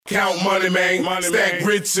Count money, man. Stack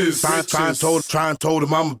riches. Try and told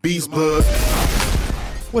him I'm a beast blood.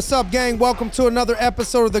 What's up, gang? Welcome to another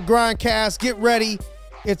episode of the GRINDcast. Get ready.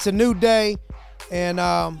 It's a new day. And,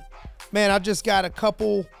 man, I just got a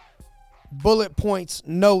couple bullet points,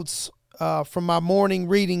 notes from my morning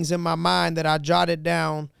readings in my mind that I jotted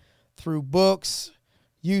down through books,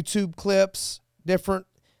 YouTube clips, different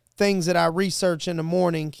things that I research in the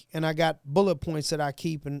morning, and I got bullet points that I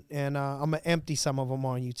keep, and I'm going to empty some of them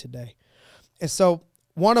on you today. And so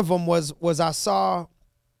one of them was I saw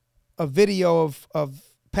a video of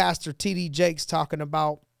Pastor T.D. Jakes talking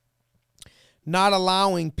about not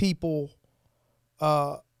allowing people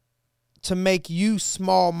to make you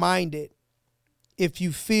small-minded if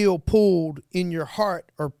you feel pulled in your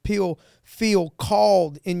heart or feel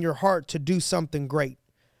called in your heart to do something great.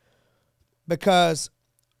 Because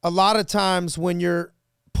a lot of times when you're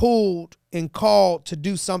pulled and called to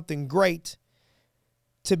do something great,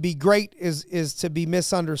 to be great is to be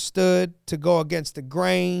misunderstood, to go against the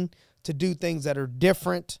grain, to do things that are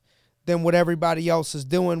different than what everybody else is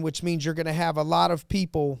doing, which means you're going to have a lot of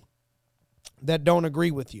people that don't agree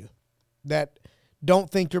with you, that don't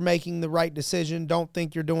think you're making the right decision, don't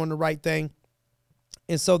think you're doing the right thing.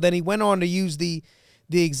 And so then he went on to use the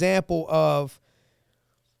example of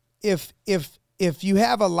if you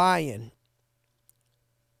have a lion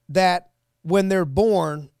that when they're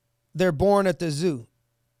born at the zoo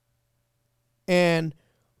and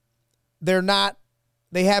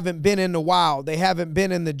they haven't been in the wild, they haven't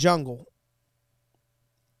been in the jungle.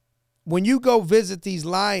 When you go visit these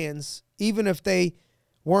lions, even if they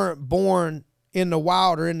weren't born in the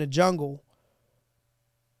wild or in the jungle,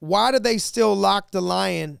 why do they still lock the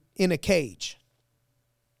lion in a cage?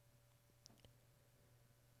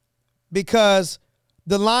 Because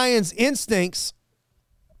the lion's instincts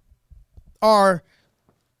are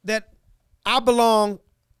that I belong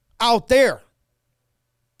out there.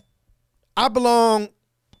 I belong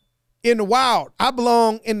in the wild. I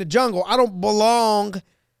belong in the jungle. I don't belong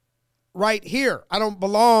right here. I don't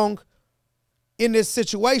belong in this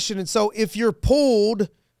situation. And so if you're pulled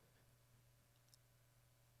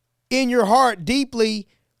in your heart deeply,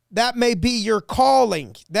 that may be your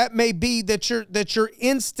calling. That may be that your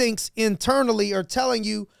instincts internally are telling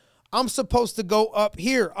you, I'm supposed to go up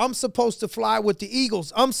here. I'm supposed to fly with the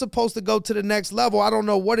eagles. I'm supposed to go to the next level. I don't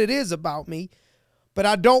know what it is about me, but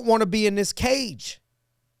I don't want to be in this cage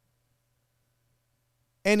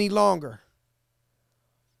any longer.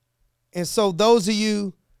 And so those of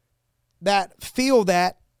you that feel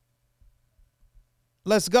that,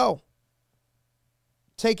 let's go.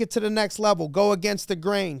 Take it to the next level. Go against the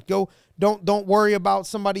grain. Go. Don't worry about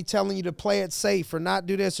somebody telling you to play it safe or not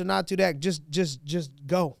do this or not do that. Just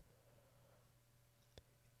go.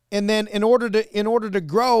 And then in order to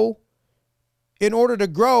grow,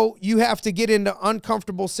 you have to get into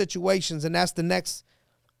uncomfortable situations, and that's the next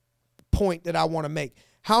point that I want to make.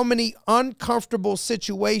 How many uncomfortable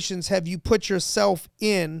situations have you put yourself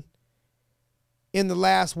in the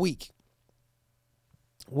last week?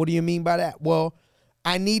 What do you mean by that? Well,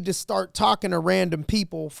 I need to start talking to random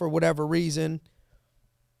people for whatever reason,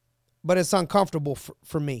 but it's uncomfortable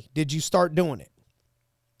for me. Did you start doing it?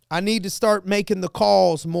 I need to start making the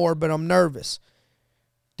calls more, but I'm nervous.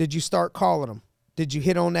 Did you start calling them? Did you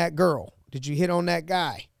hit on that girl? Did you hit on that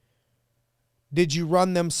guy? Did you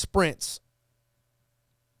run them sprints?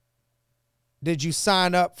 Did you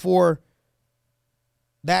sign up for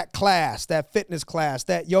that class, that fitness class,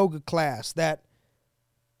 that yoga class, that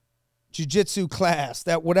jiu-jitsu class,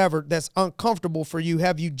 that whatever that's uncomfortable for you?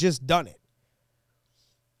 Have you just done it?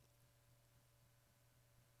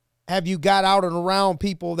 Have you got out and around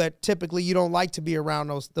people that typically you don't like to be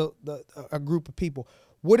around, a group of people?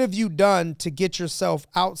 What have you done to get yourself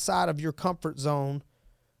outside of your comfort zone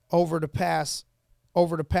over the past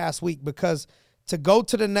week? Because to go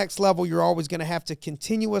to the next level, you're always going to have to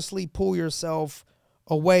continuously pull yourself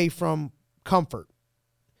away from comfort.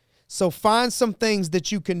 So find some things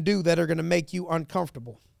that you can do that are going to make you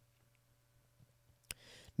uncomfortable.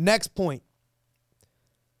 Next point.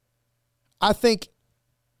 I think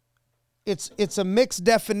it's a mixed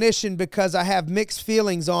definition because I have mixed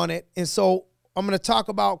feelings on it. And so I'm going to talk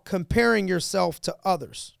about comparing yourself to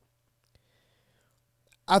others.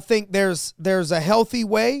 I think there's a healthy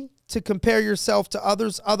way to compare yourself to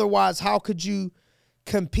others. Otherwise, how could you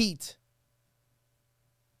compete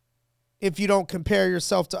if you don't compare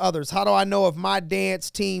yourself to others? How do I know if my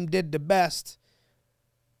dance team did the best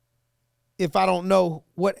if I don't know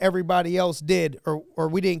what everybody else did, or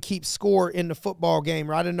we didn't keep score in the football game,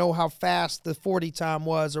 or I didn't know how fast the 40 time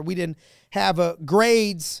was, or we didn't have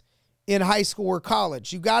grades in high school or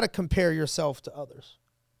college? You got to compare yourself to others.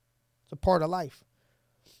 It's a part of life.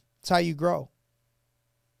 It's how you grow.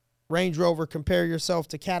 Range Rover, compare yourself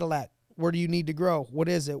to Cadillac. Where do you need to grow? What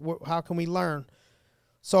is it? How can we learn?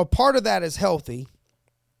 So a part of that is healthy,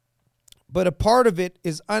 but a part of it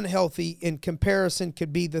is unhealthy. In comparison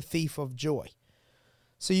could be the thief of joy.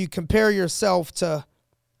 So you compare yourself to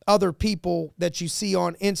other people that you see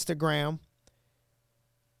on Instagram.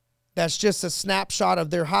 That's just a snapshot of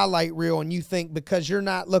their highlight reel, and you think because you're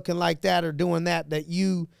not looking like that or doing that, that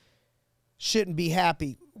you shouldn't be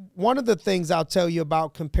happy. One of the things I'll tell you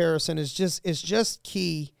about comparison is it's just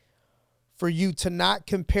key for you to not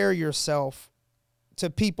compare yourself to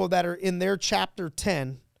people that are in their chapter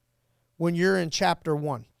 10 when you're in chapter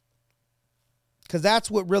 1. Because that's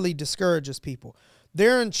what really discourages people.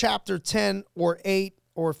 They're in chapter 10 or 8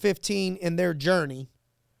 or 15 in their journey,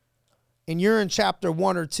 and you're in chapter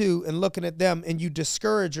 1 or 2 and looking at them, and you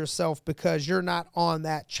discourage yourself because you're not on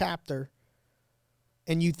that chapter,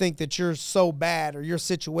 and you think that you're so bad or your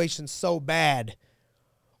situation's so bad,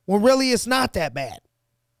 when really it's not that bad.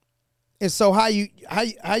 And so how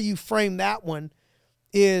you frame that one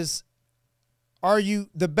is, are you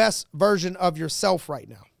the best version of yourself right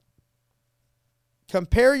now?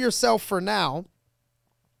 Compare yourself for now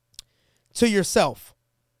to yourself.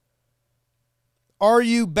 Are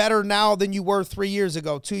you better now than you were 3 years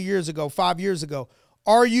ago, 2 years ago, 5 years ago?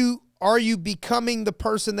 Are you becoming the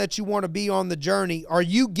person that you want to be on the journey? Are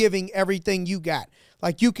you giving everything you got?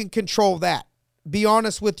 Like, you can control that. Be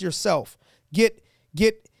honest with yourself. Get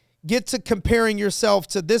to comparing yourself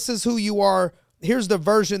to, this is who you are. Here's the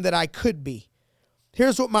version that I could be.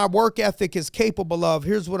 Here's what my work ethic is capable of.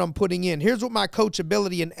 Here's what I'm putting in. Here's what my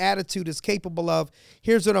coachability and attitude is capable of.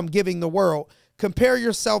 Here's what I'm giving the world. Compare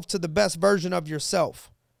yourself to the best version of yourself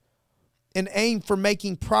and aim for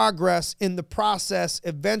making progress in the process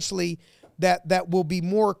eventually that will be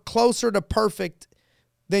more closer to perfect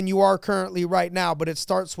than you are currently right now. But it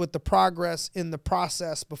starts with the progress in the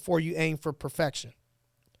process before you aim for perfection.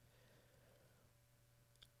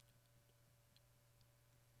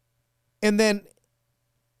 And then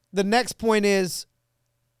the next point is,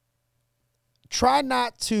 try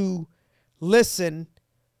not to listen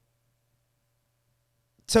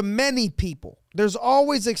to many people. There's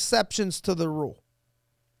always exceptions to the rule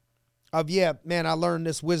of, yeah, man, I learned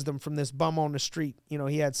this wisdom from this bum on the street. You know,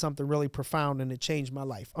 he had something really profound and it changed my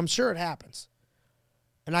life. I'm sure it happens,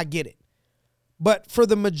 and I get it. But for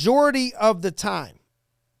the majority of the time,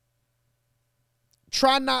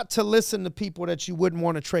 try not to listen to people that you wouldn't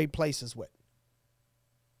want to trade places with.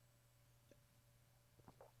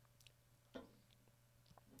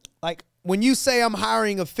 Like, when you say I'm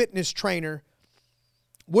hiring a fitness trainer,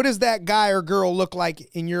 what does that guy or girl look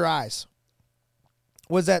like in your eyes?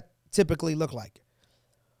 What does that typically look like?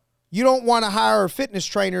 You don't want to hire a fitness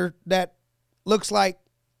trainer that looks like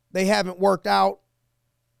they haven't worked out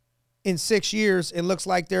in 6 years and looks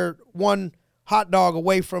like they're one hot dog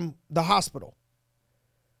away from the hospital.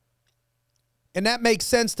 And that makes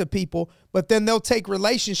sense to people, but then they'll take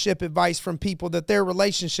relationship advice from people that their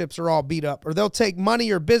relationships are all beat up, or they'll take money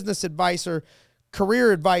or business advice or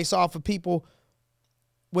career advice off of people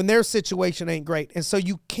when their situation ain't great. And so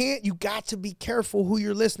you got to be careful who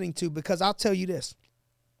you're listening to, because I'll tell you this.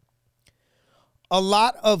 A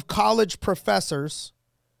lot of college professors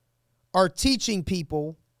are teaching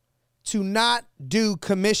people to not do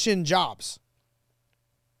commission jobs.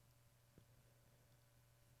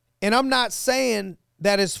 And I'm not saying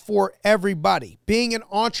that is for everybody. Being an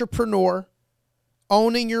entrepreneur,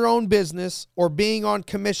 owning your own business, or being on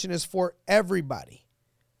commission is for everybody.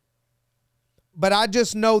 But I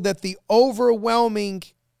just know that the overwhelming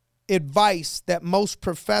advice that most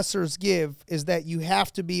professors give is that you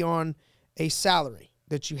have to be on a salary,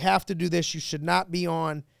 that you have to do this. You should not be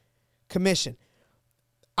on commission.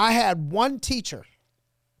 I had one teacher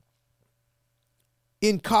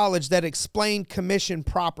in college that explained commission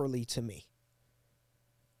properly to me.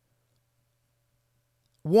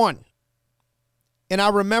 One. And I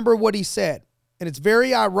remember what he said. And it's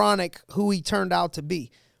very ironic who he turned out to be.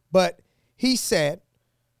 But he said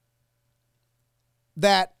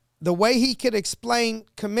that the way he could explain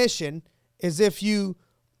commission is if you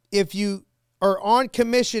are on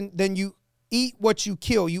commission, then you eat what you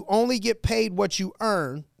kill. You only get paid what you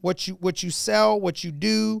earn, what you sell, what you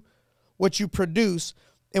do, what you produce.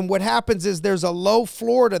 And what happens is there's a low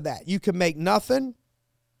floor to that. You can make nothing,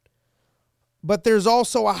 but there's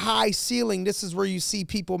also a high ceiling. This is where you see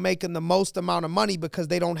people making the most amount of money because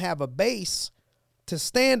they don't have a base to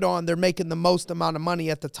stand on. They're making the most amount of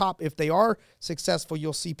money at the top. If they are successful,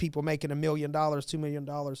 you'll see people making $1 million, $2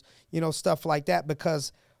 million, stuff like that,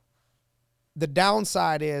 because the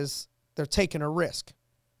downside is they're taking a risk.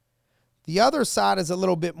 The other side is a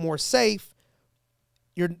little bit more safe.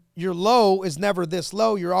 Your low is never this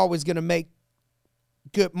low. You're always going to make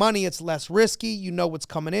good money. It's less risky. You know what's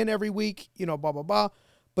coming in every week, blah, blah, blah.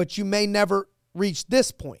 But you may never reach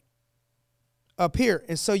this point up here.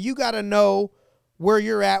 And so you got to know where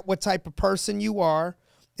you're at, what type of person you are,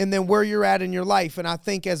 and then where you're at in your life. And I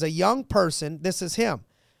think as a young person, this is him.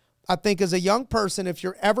 I think as a young person, if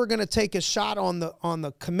you're ever going to take a shot on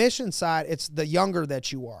the commission side, it's the younger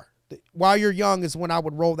that you are. While you're young is when I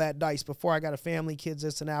would roll that dice. Before I got a family, kids,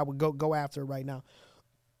 this and that, I would go after it right now.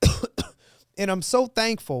 And I'm so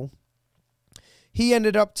thankful he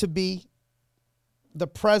ended up to be the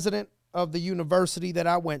president of the university that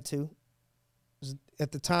I went to.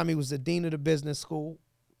 At the time, he was the dean of the business school.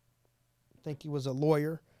 I think he was a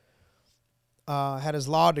lawyer, had his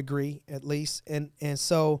law degree at least. And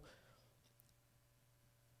so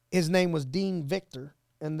his name was Dean Victor.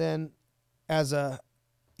 And then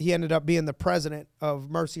he ended up being the president of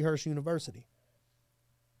Mercyhurst University.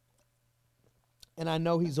 And I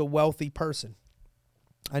know he's a wealthy person.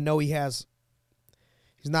 I know he's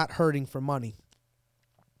not hurting for money.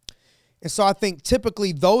 And so I think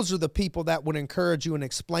typically those are the people that would encourage you and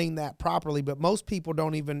explain that properly. But most people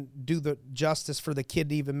don't even do the justice for the kid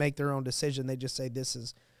to even make their own decision. They just say, this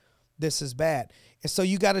is bad. And so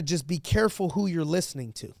you got to just be careful who you're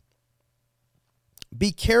listening to.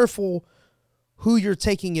 Be careful who you're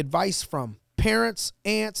taking advice from. Parents,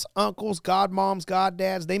 aunts, uncles, godmoms,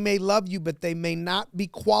 goddads, they may love you, but they may not be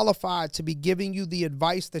qualified to be giving you the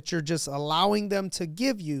advice that you're just allowing them to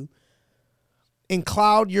give you and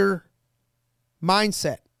cloud your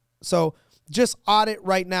mindset. So just audit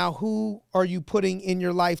right now, who are you putting in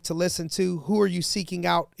your life to listen to? Who are you seeking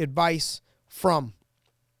out advice from?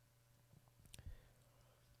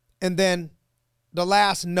 And then the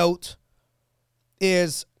last note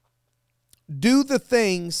is do the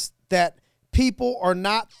things that people are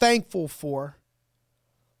not thankful for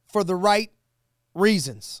the right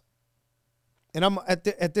reasons. And I'm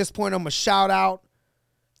at this point, I'm going to shout out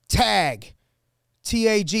TAG,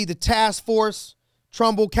 T-A-G, the task force,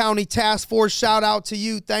 Trumbull County Task Force. Shout out to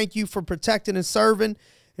you. Thank you for protecting and serving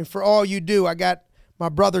and for all you do. I got my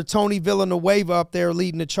brother Tony Villanueva up there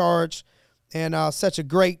leading the charge, and such a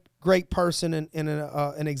great person and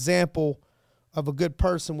an example of a good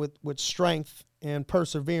person with strength and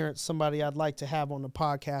perseverance, somebody I'd like to have on the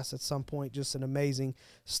podcast at some point, just an amazing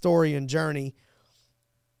story and journey.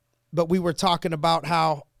 But we were talking about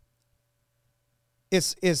how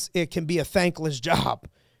it can be a thankless job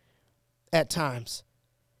at times.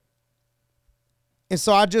 And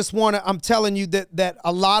so I just I'm telling you that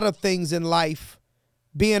a lot of things in life,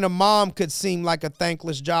 being a mom could seem like a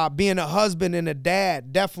thankless job. Being a husband and a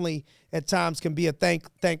dad definitely at times can be a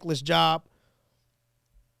thankless job.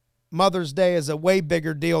 Mother's Day is a way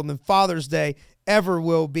bigger deal than Father's Day ever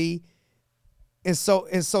will be. And so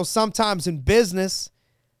sometimes in business,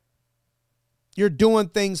 you're doing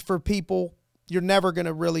things for people you're never going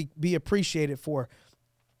to really be appreciated for.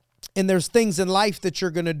 And there's things in life that you're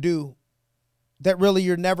going to do that really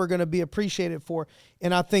you're never going to be appreciated for.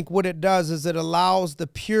 And I think what it does is it allows the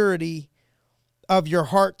purity of your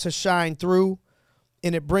heart to shine through,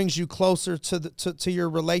 and it brings you closer to your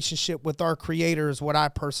relationship with our Creator, is what I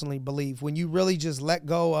personally believe. When you really just let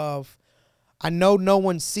go of, I know no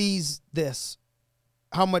one sees this,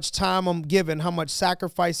 how much time I'm giving, how much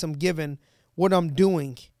sacrifice I'm giving, what I'm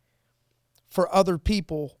doing for other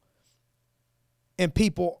people, and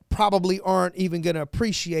people probably aren't even going to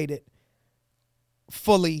appreciate it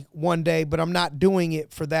fully one day, but I'm not doing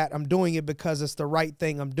it for that. I'm doing it because it's the right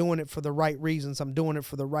thing. I'm doing it for the right reasons. I'm doing it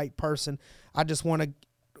for the right person. I just want to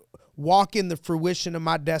walk in the fruition of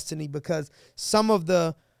my destiny, because some of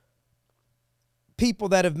the people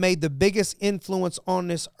that have made the biggest influence on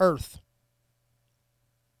this earth,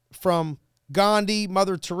 from Gandhi,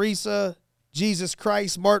 Mother Teresa, Jesus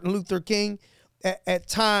Christ, Martin Luther King, at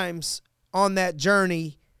times on that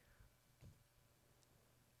journey,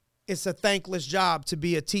 it's a thankless job to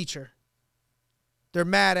be a teacher. They're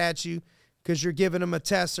mad at you because you're giving them a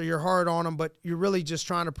test or you're hard on them, but you're really just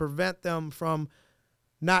trying to prevent them from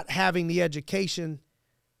not having the education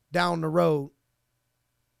down the road.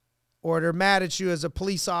 Or they're mad at you as a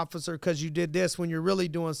police officer because you did this when you're really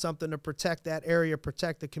doing something to protect that area,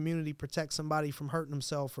 protect the community, protect somebody from hurting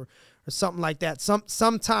himself or something like that.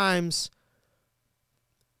 Sometimes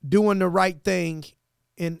doing the right thing,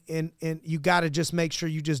 and you got to just make sure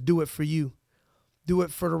you just do it for you. Do it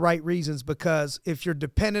for the right reasons, because if you're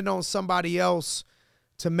dependent on somebody else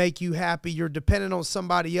to make you happy, you're dependent on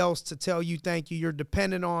somebody else to tell you thank you, you're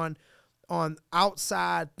dependent on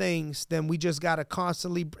outside things, then we just got to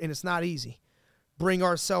constantly, and it's not easy, bring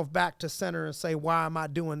ourselves back to center and say, why am I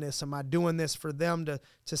doing this? Am I doing this for them to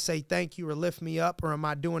say thank you or lift me up? Or am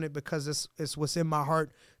I doing it because it's what's in my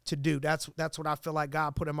heart to do? That's what I feel like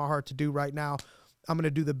God put in my heart to do right now. I'm going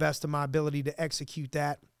to do the best of my ability to execute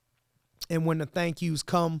that. And when the thank yous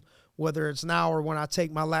come, whether it's now or when I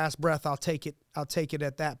take my last breath, I'll take it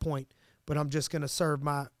at that point. But I'm just going to serve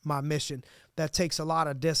my mission. That takes a lot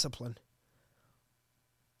of discipline.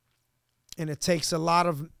 And it takes a lot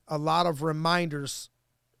of reminders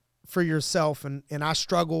for yourself. And I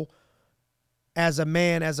struggle as a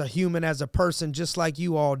man, as a human, as a person, just like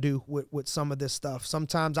you all do with some of this stuff.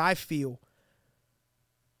 Sometimes I feel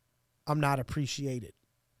I'm not appreciated.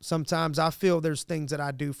 Sometimes I feel there's things that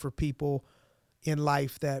I do for people in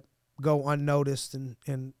life that go unnoticed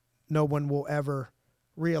and no one will ever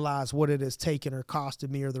realize what it has taken or costed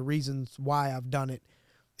me or the reasons why I've done it.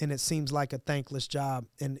 And it seems like a thankless job.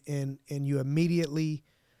 And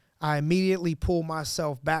I immediately pull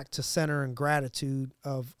myself back to center and gratitude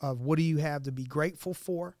of what do you have to be grateful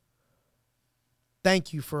for?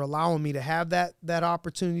 Thank you for allowing me to have that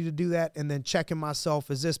opportunity to do that. And then checking myself,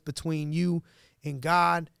 is this between you and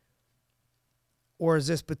God? Or is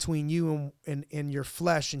this between you and your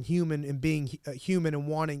flesh and human and being human and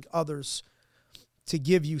wanting others to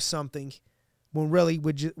give you something when really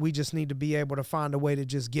we just need to be able to find a way to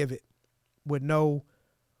just give it with no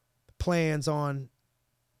plans on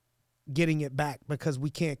getting it back, because we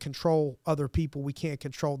can't control other people. We can't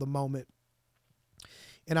control the moment.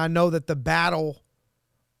 And I know that the battle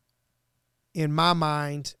in my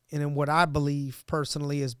mind and in what I believe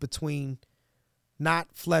personally is between not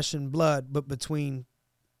flesh and blood, but between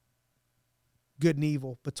good and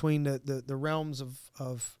evil, between the realms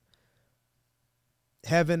of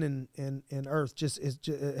heaven and earth, just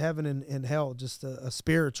heaven and hell, just a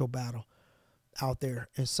spiritual battle out there.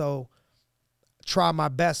 And so try my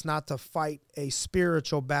best not to fight a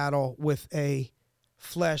spiritual battle with a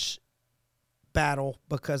flesh battle,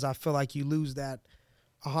 because I feel like you lose that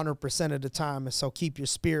 100% of the time. And so keep your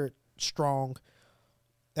spirit strong.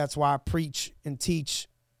 That's why I preach and teach.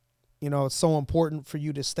 It's so important for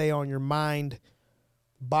you to stay on your mind,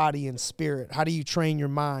 body, and spirit. How do you train your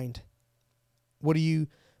mind? What are you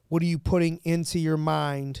putting into your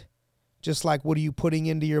mind? Just like what are you putting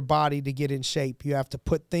into your body to get in shape? You have to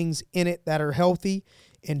put things in it that are healthy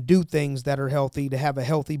and do things that are healthy to have a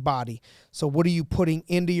healthy body. So what are you putting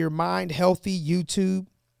into your mind? Healthy YouTube,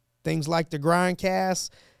 things like the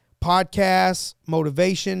GRINDcast, podcasts,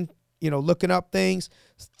 motivation, looking up things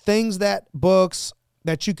books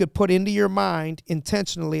that you could put into your mind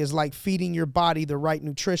intentionally is like feeding your body the right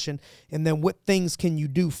nutrition. And then what things can you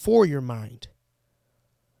do for your mind?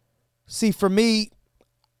 See, for me,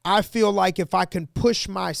 I feel like if I can push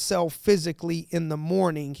myself physically in the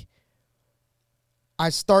morning, I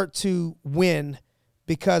start to win,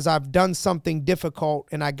 because I've done something difficult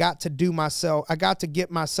and I got to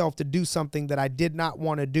get myself to do something that I did not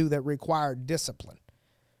want to do that required discipline,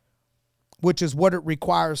 which is what it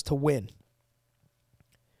requires to win.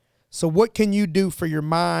 So what can you do for your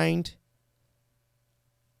mind?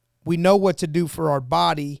 We know what to do for our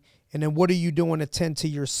body. And then what are you doing to tend to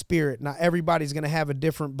your spirit? Now, everybody's going to have a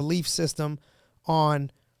different belief system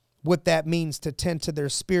on what that means to tend to their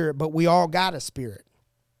spirit, but we all got a spirit.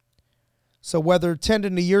 So whether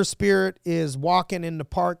tending to your spirit is walking in the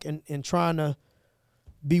park and trying to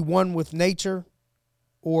be one with nature,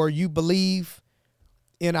 or you believe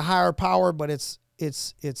in a higher power, but it's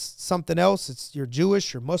something else. You're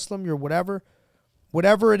Jewish, you're Muslim, you're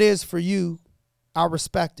whatever it is for you, I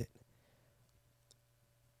respect it.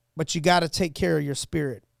 But you got to take care of your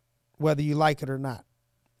spirit, whether you like it or not,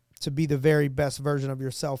 to be the very best version of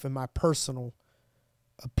yourself, in my personal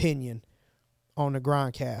opinion, on the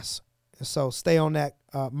GRINDcast. And so stay on that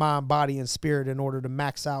mind, body, and spirit in order to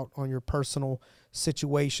max out on your personal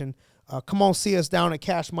situation. Come on, see us down at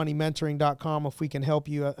cashmoneymentoring.com if we can help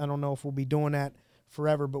you. I don't know if we'll be doing that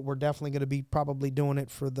forever, but we're definitely going to be probably doing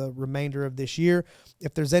it for the remainder of this year.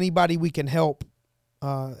 If there's anybody we can help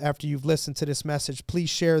after you've listened to this message, please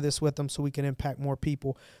share this with them so we can impact more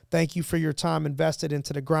people. Thank you for your time invested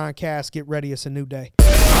into the GRINDcast. Get ready. It's a new day.